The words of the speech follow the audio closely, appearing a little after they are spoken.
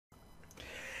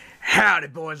Howdy,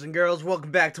 boys and girls. Welcome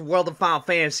back to World of Final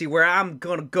Fantasy, where I'm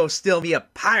gonna go steal me a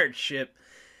pirate ship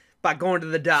by going to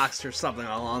the docks or something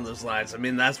along those lines. I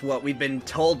mean, that's what we've been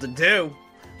told to do,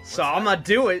 so I'm gonna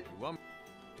do it.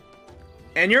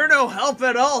 And you're no help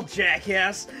at all,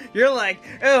 jackass. You're like,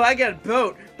 oh, I got a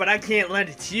boat, but I can't lend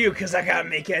it to you because I gotta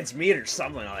make ends meet or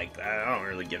something like that. I don't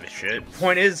really give a shit.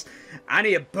 Point is, I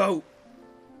need a boat.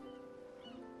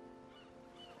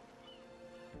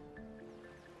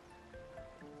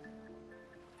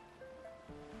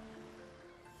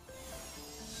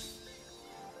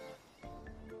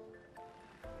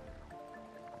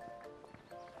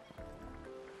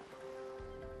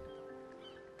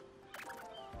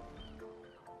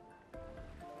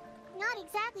 Not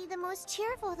exactly the most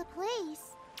cheerful of the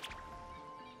place.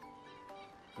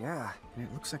 Yeah, and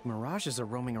it looks like mirages are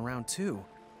roaming around too.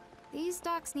 These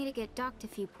docks need to get docked a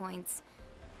few points.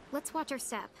 Let's watch our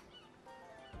step.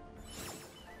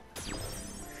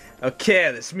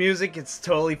 Okay, this music, it's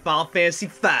totally Final Fantasy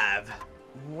V.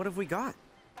 What have we got?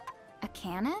 A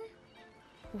cannon?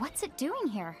 What's it doing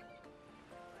here?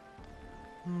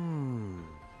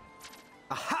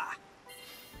 Aha!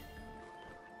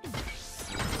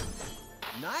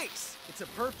 Nice! It's a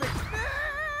perfect...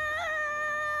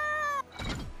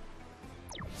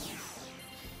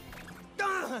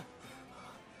 Ah!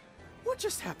 What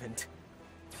just happened?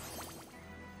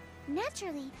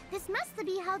 Naturally, this must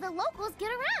be how the locals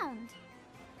get around.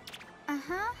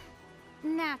 Uh-huh.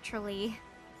 Naturally.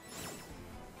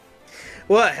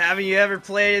 What, haven't you ever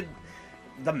played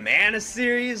the Mana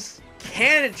series?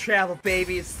 Cannon travel,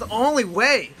 baby, it's the only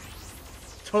way.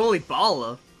 Totally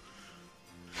balla.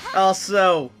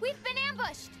 Also... We've been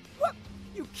ambushed! What?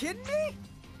 You kidding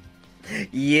me?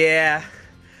 Yeah.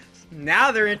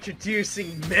 Now they're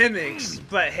introducing mimics,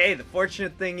 but hey, the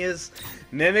fortunate thing is,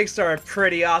 mimics are a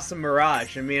pretty awesome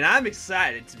mirage. I mean, I'm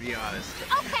excited, to be honest.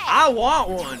 Okay. I want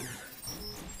one!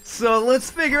 So let's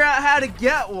figure out how to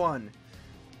get one.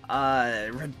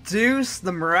 Reduce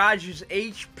the mirage's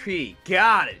HP.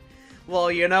 Got it.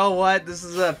 Well, you know what? This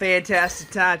is a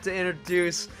fantastic time to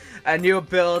introduce a new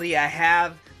ability I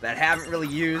have that I haven't really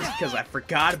used because I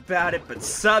forgot about it, but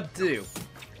Subdue.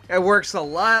 It works a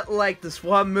lot like this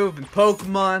one move in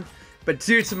Pokemon, but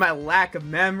due to my lack of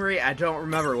memory, I don't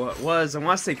remember what it was. I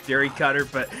want to say Fury Cutter,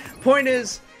 but point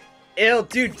is, it'll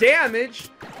do damage,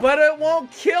 but it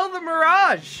won't kill the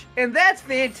Mirage. And that's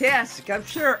fantastic. I'm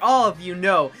sure all of you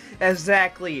know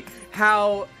exactly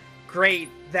how great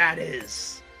that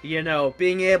is. You know,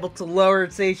 being able to lower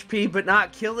its HP but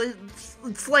not kill it,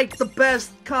 it's like the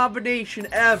best combination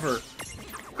ever.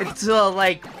 Until,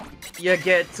 like, you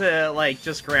get to, like,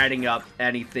 just grinding up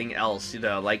anything else, you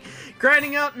know. Like,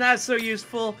 grinding up, not so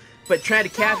useful, but trying to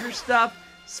capture stuff,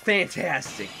 it's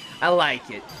fantastic. I like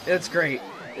it. It's great.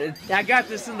 I got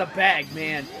this in the bag,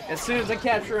 man. As soon as I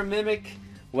capture a mimic,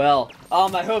 well, all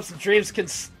my hopes and dreams can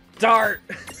start.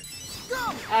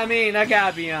 I mean, I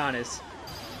gotta be honest.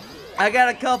 I got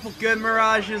a couple good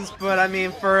mirages, but I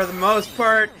mean, for the most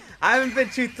part, I haven't been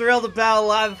too thrilled about a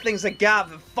lot of the things I got,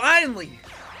 but finally,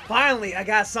 I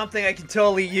got something I can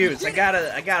totally use. I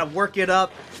gotta work it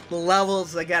up, the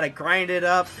levels, I gotta grind it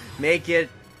up, make it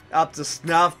up to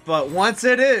snuff, but once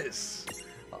it is,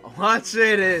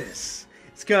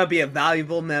 it's gonna be a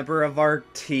valuable member of our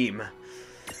team.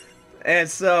 And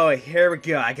so, here we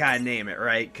go, I gotta name it,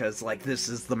 right? Because, like, this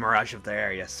is the Mirage of the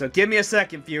area. So give me a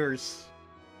second, viewers.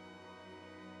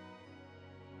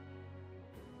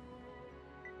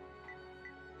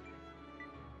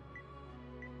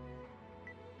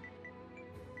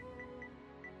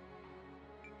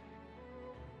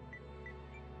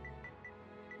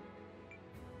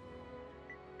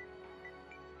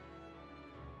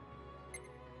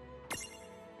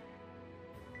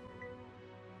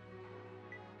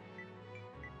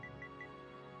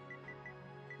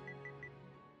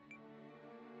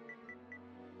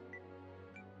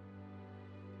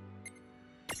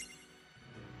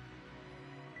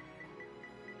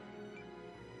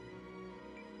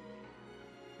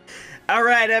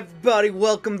 Alright, everybody,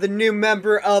 welcome the new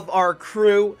member of our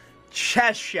crew,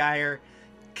 Cheshire,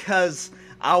 because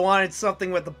I wanted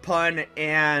something with a pun,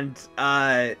 and,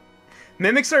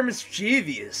 mimics are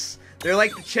mischievous. They're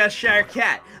like the Cheshire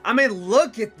Cat. I mean,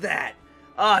 look at that!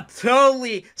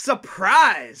 Totally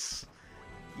surprise!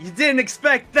 You didn't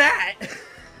expect that!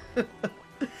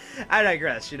 I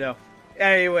digress, you know.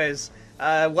 Anyways,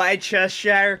 why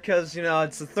Cheshire? Because, you know,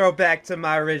 it's a throwback to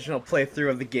my original playthrough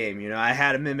of the game. You know, I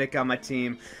had a mimic on my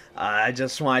team. I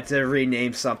just wanted to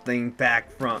rename something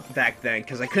back then,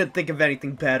 because I couldn't think of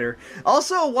anything better.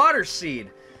 Also, a water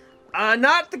seed.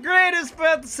 Not the greatest, but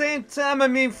at the same time, I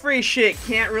mean, free shit.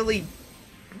 Can't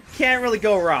can't really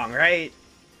go wrong, right?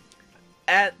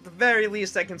 At the very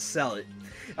least, I can sell it.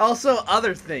 Also,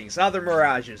 other things, other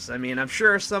mirages. I mean, I'm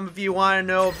sure some of you want to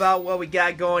know about what we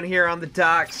got going here on the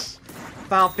docks.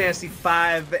 Final Fantasy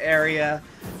V area.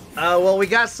 Well, we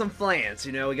got some flans,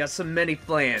 you know, we got some mini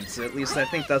flans. At least I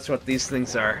think that's what these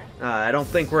things are. I don't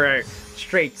think we're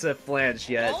straight to flans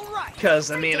yet. Because,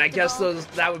 I mean, I guess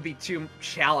that would be too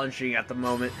challenging at the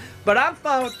moment. But I'm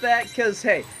fine with that, because,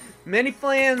 hey, mini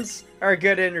flans are a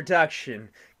good introduction.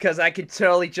 Because I could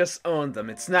totally just own them.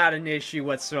 It's not an issue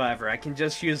whatsoever. I can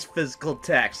just use physical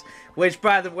text. Which,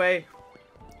 by the way,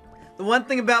 the one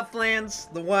thing about flans,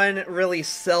 the one really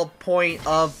sell point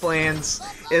of flans,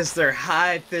 is their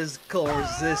high physical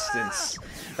resistance.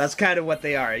 That's kind of what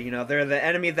they are, you know, they're the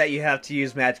enemy that you have to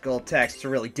use magical attacks to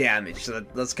really damage. So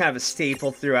that's kind of a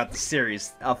staple throughout the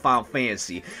series of Final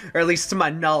Fantasy. Or at least to my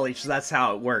knowledge, that's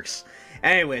how it works.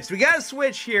 Anyways, we got a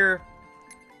switch here.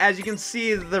 As you can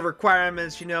see, the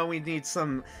requirements, you know, we need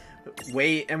some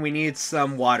weight and we need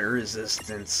some water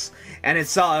resistance. And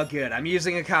it's all good. I'm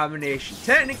using a combination.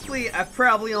 Technically, I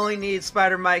probably only need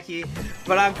Spider Mikey,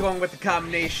 but I'm going with the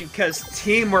combination because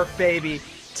teamwork, baby.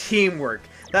 Teamwork.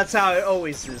 That's how it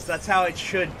always is. That's how it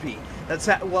should be. That's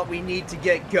what we need to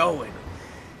get going.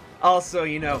 Also,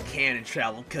 you know, cannon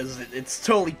travel, because it's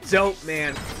totally dope,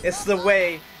 man. It's the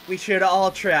way we should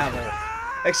all travel.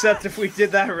 Except if we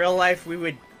did that in real life,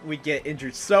 we'd get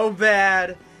injured so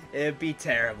bad, it'd be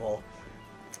terrible.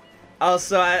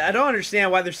 Also, I don't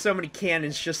understand why there's so many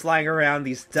cannons just lying around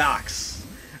these docks.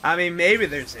 I mean, maybe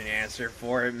there's an answer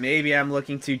for it. Maybe I'm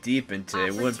looking too deep into it.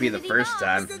 It wouldn't be the first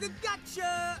time.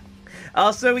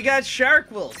 Also, we got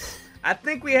Shark Wolves. I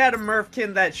think we had a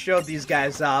Murpkin that showed these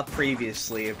guys off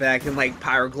previously, back in, like,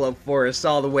 Pyroglobe Forest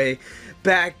all the way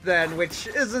back then, which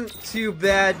isn't too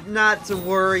bad. Not to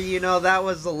worry, you know, that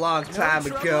was a long time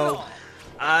ago.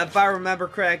 If I remember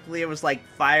correctly, it was like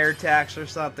fire attacks or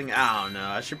something. I don't know.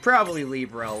 I should probably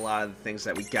Libra a lot of the things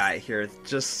that we got here.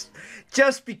 Just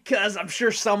because I'm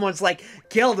sure someone's like,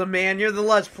 Gildem, man, you're the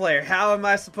Let's Player. How am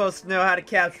I supposed to know how to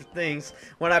capture things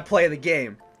when I play the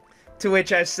game? To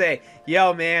which I say,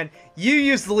 yo, man, you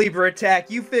use the Libra attack,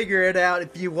 you figure it out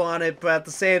if you want it, but at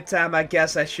the same time, I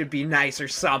guess I should be nice or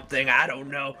something, I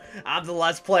don't know. I'm the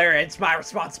Let's Player, it's my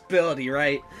responsibility,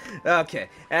 right? Okay,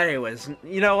 anyways,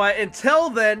 you know what,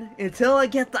 until then, until I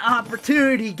get the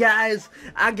opportunity, guys,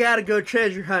 I gotta go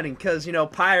treasure hunting, because, you know,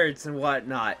 pirates and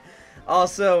whatnot.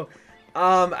 Also,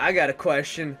 I got a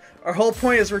question. Our whole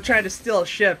point is we're trying to steal a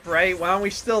ship, right? Why don't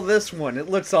we steal this one? It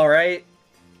looks alright.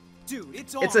 Dude,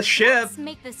 it's a ship. Let's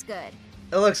make this good.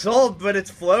 It looks old, but it's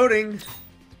floating.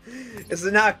 Is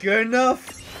it not good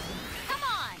enough? Come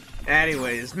on.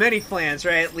 Anyways, mini plans,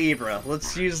 right? Libra.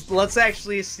 Let's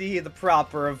actually see the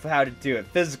proper of how to do it.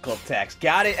 Physical attacks.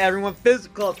 Got it, everyone.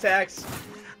 Physical attacks.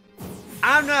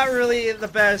 I'm not really the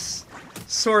best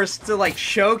source to, like,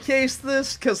 showcase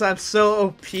this, because I'm so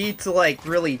OP to, like,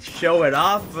 really show it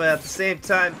off, but at the same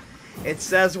time, it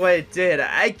says what it did.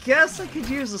 I guess I could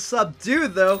use a subdue,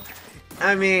 though.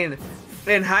 I mean,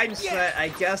 in hindsight, I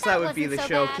guess that would be the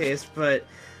showcase, but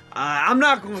I'm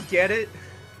not gonna get it.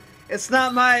 It's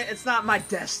not my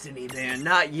destiny, man.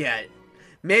 Not yet.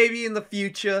 Maybe in the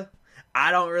future. I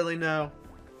don't really know.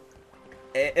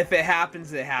 If it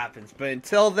happens, it happens. But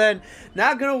until then,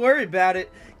 not gonna worry about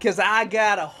it, because I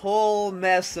got a whole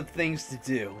mess of things to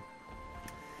do.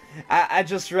 I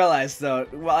just realized, though,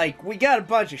 like, we got a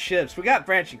bunch of ships. We got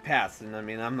branching paths, and I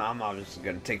mean, I'm obviously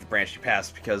gonna take the branching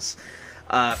paths because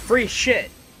free shit.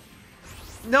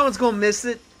 No one's gonna miss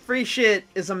it. Free shit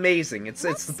is amazing. It's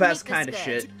the best kind of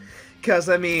shit. Because,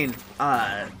 I mean,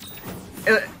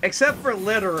 except for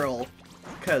literal,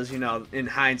 because, you know, in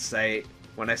hindsight,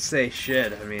 when I say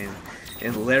shit, I mean,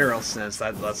 in literal sense,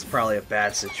 that's probably a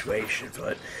bad situation.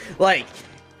 But, like,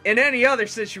 in any other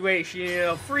situation, you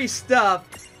know, free stuff,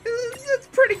 it's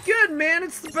pretty good, man.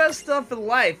 It's the best stuff in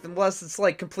life, unless it's,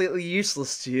 like, completely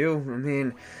useless to you. I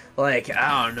mean, like,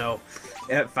 I don't know,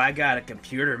 if I got a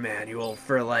computer manual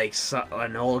for, like,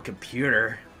 an old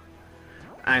computer,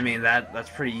 I mean, that's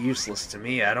pretty useless to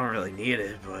me. I don't really need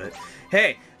it, but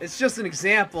hey, it's just an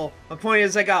example. My point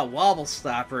is I got Wobble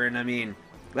Stopper, and I mean,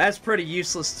 that's pretty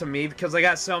useless to me because I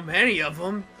got so many of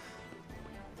them.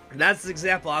 That's the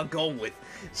example I'm going with.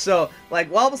 So,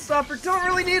 like, Wobble Stopper, don't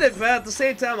really need it, but at the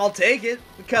same time, I'll take it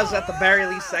because at the very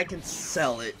least I can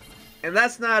sell it. And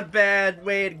that's not a bad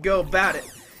way to go about it.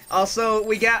 Also,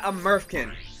 we got a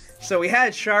Murpkin. So we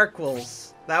had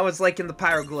Sharkwolves. That was like in the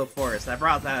Pyroglobe Forest. I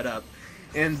brought that up.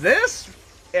 In this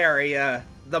area,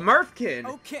 the Murpkin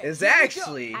is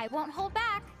actually... I won't hold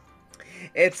back.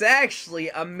 It's actually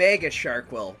a Mega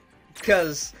Sharkwolf.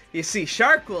 Because, you see,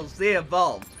 Sharkwolves, they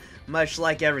evolve. much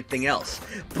like everything else.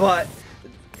 But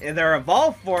their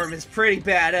evolved form is pretty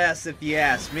badass if you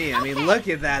ask me. I mean, look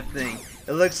at that thing.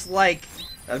 It looks like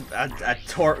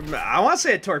I want to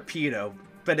say a torpedo,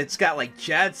 but it's got like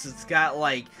jets, it's got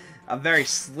like a very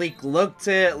sleek look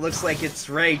to it. It looks like it's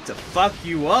ready to fuck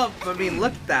you up. I mean,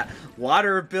 look at that.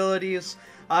 Water abilities.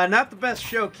 Not the best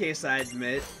showcase, I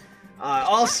admit.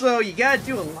 Also, you gotta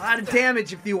do a lot of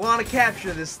damage if you want to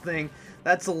capture this thing.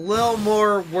 That's a little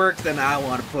more work than I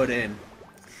want to put in.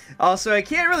 Also, I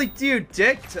can't really do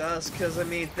Dick Tusk, because, I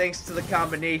mean, thanks to the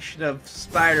combination of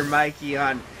Spider Mikey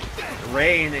on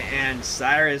Rain and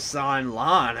Cyrus on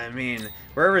Lawn, I mean,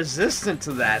 we're resistant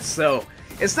to that, so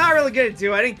it's not really going to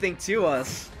do anything to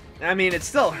us. I mean, it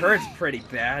still hurts pretty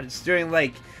bad. It's doing,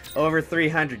 like, over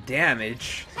 300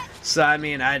 damage. So, I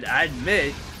mean, I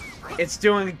admit, it's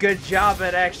doing a good job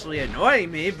at actually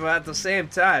annoying me, but at the same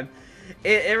time,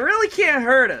 it really can't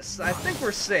hurt us. I think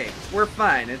we're safe. We're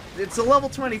fine. It's a level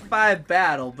 25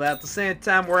 battle, but at the same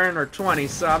time, we're in our 20s,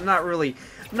 so I'm not really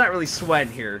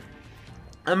sweating here.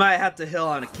 I might have to heal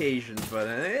on occasion, but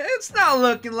it's not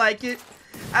looking like it.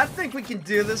 I think we can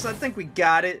do this. I think we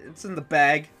got it. It's in the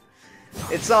bag.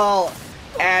 It's all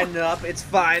adding up. It's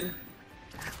fine.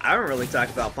 I haven't really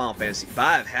talked about Final Fantasy V,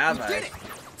 have I?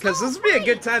 Because this would be a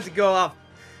good time to go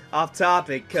off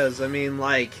topic, because, I mean,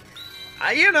 like,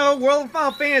 you know, World of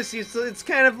Final Fantasy, so it's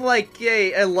kind of like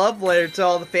a love letter to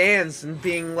all the fans, and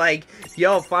being like,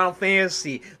 yo, Final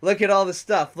Fantasy, look at all the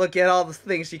stuff, look at all the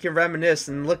things you can reminisce,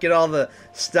 and look at all the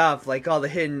stuff, like all the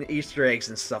hidden Easter eggs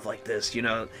and stuff like this, you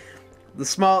know, the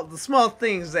small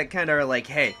things that kind of are like,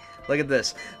 hey, look at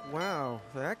this. Wow,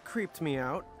 that creeped me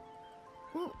out.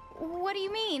 What do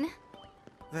you mean?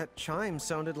 That chime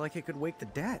sounded like it could wake the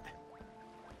dead.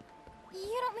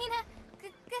 You don't mean a...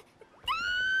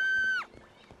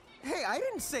 Hey, I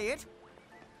didn't say it!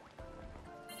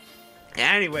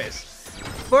 Anyways,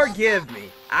 forgive me.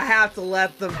 I have to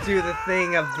let them do the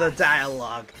thing of the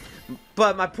dialogue.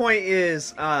 But my point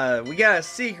is, we got a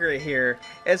secret here.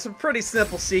 It's a pretty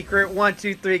simple secret. 1,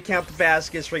 2, 3, count the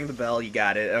baskets, ring the bell, you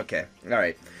got it. Okay,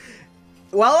 alright.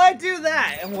 While I do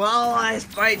that, and while I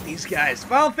fight these guys,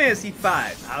 Final Fantasy V,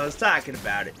 I was talking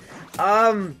about it.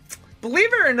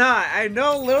 Believe it or not, I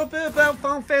know a little bit about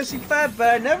Final Fantasy V, but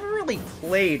I never really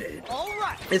played it.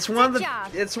 Alright! It's one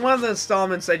of the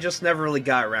installments I just never really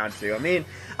got around to. I mean,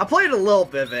 I played a little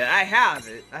bit of it. I have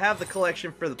it. I have the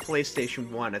collection for the PlayStation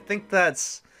 1. I think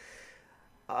that's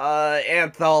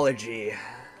Anthology,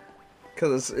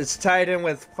 because it's tied in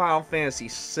with Final Fantasy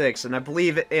VI, and I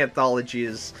believe Anthology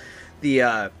is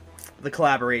the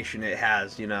collaboration it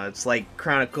has. You know, it's like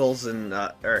Chronicles and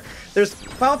or there's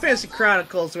Final Fantasy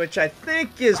Chronicles, which I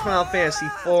think is Final Fantasy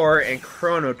IV, and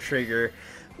Chrono Trigger.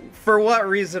 For what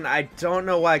reason, I don't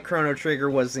know why Chrono Trigger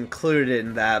was included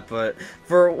in that, but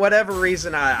for whatever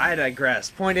reason, I digress.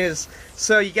 Point is,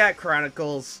 so you got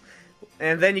Chronicles,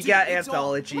 and then you got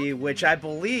Anthology, which I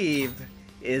believe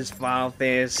is Final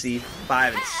Fantasy V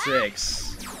and VI.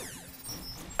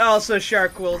 Also,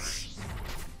 Shark Wheels.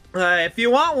 If you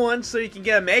want one so you can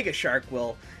get a Mega Shark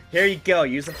Will, here you go,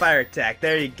 use the fire attack,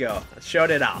 there you go. I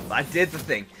showed it off, I did the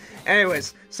thing.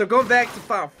 Anyways, so going back to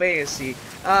Final Fantasy,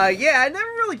 yeah, I never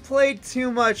really played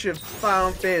too much of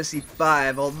Final Fantasy V,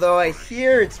 although I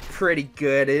hear it's pretty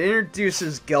good. It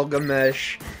introduces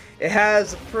Gilgamesh. It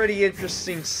has a pretty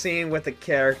interesting scene with a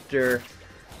character,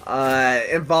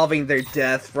 involving their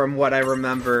death, from what I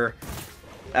remember.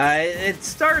 It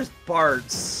stars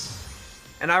Bartz.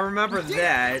 And I remember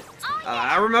that.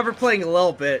 I remember playing a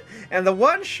little bit. And the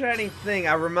one shining thing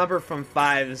I remember from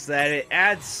 5 is that it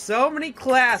adds so many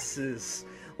classes.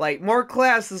 Like, more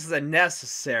classes than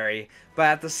necessary. But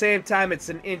at the same time, it's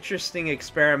an interesting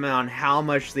experiment on how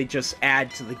much they just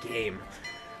add to the game.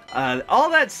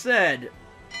 All that said,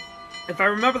 if I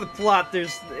remember the plot,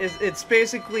 it's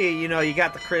basically, you know, you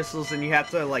got the crystals and you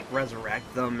have to, like,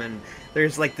 resurrect them, and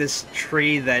there's, like, this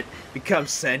tree that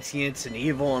becomes sentient and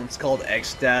evil, and it's called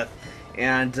X-Death,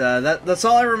 and that's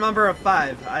all I remember of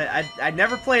 5. I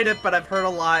never played it, but I've heard a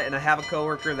lot, and I have a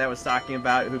coworker that was talking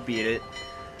about it who beat it.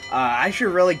 I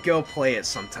should really go play it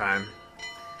sometime.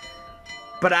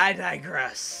 But I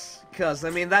digress, because,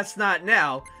 I mean, that's not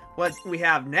now. What we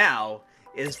have now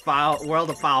is World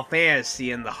of Final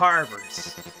Fantasy and the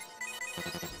Harbors.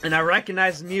 And I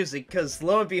recognize the music, because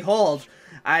lo and behold,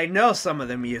 I know some of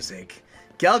the music.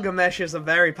 Gilgamesh is a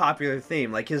very popular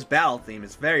theme, like his battle theme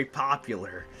is very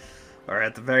popular. Or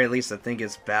at the very least, I think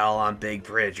it's Battle on Big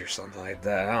Bridge or something like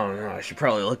that. I don't know, I should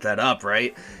probably look that up,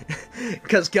 right?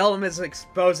 Because Gildem is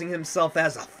exposing himself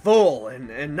as a fool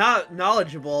and not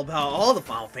knowledgeable about all the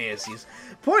Final Fantasies.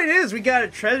 Point is, we got a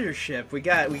treasure ship. We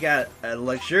got a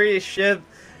luxurious ship,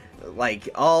 like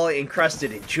all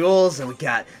encrusted in jewels, and we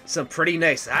got some pretty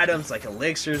nice items like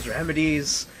elixirs,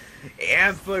 remedies,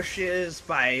 ambushes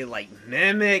by like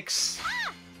mimics.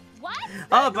 What?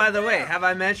 Oh, by the way, have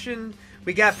I mentioned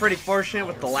we got pretty fortunate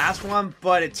with the last one,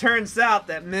 but it turns out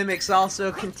that mimics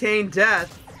also contain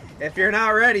death. If you're not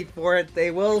ready for it,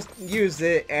 they will use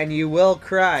it and you will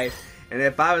cry. And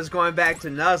if I was going back to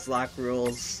Nuzlocke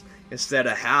rules instead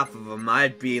of half of them,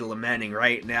 I'd be lamenting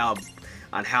right now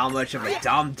on how much of a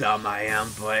dum-dum I am.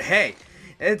 But hey,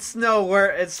 it's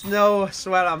no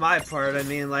sweat on my part. I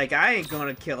mean, like, I ain't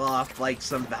gonna kill off like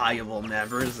some valuable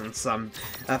members and some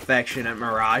affectionate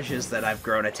mirages that I've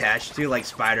grown attached to, like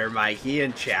Spider Mikey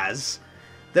and Chaz.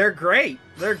 They're great.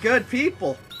 They're good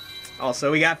people.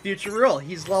 Also, we got Future Rule.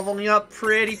 He's leveling up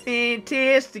pretty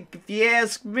fantastic, if you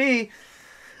ask me.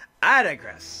 I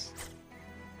digress.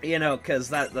 You know, because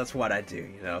that's what I do,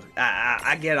 you know.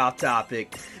 I get off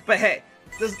topic. But hey,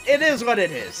 it is what it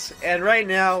is. And right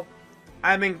now,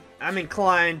 I'm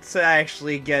inclined to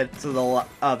actually get to the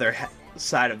other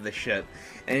side of the ship.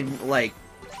 And, like,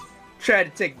 try to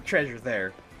take the treasure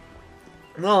there.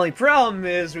 The only problem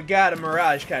is we got a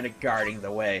Mirage kind of guarding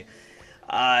the way.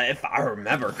 If I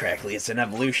remember correctly, it's an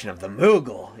evolution of the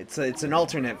Moogle. It's an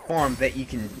alternate form that you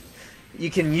can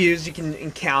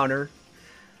encounter.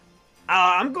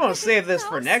 I'm going to save this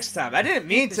for next time. I didn't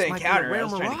mean to encounter it. I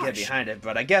was trying to get behind it,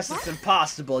 but I guess it's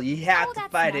impossible. You have to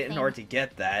fight it in order to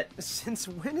get that. Since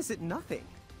when is it nothing?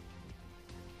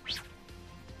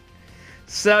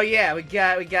 So yeah, we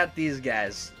got these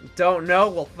guys. Don't know.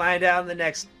 We'll find out in the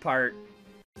next part.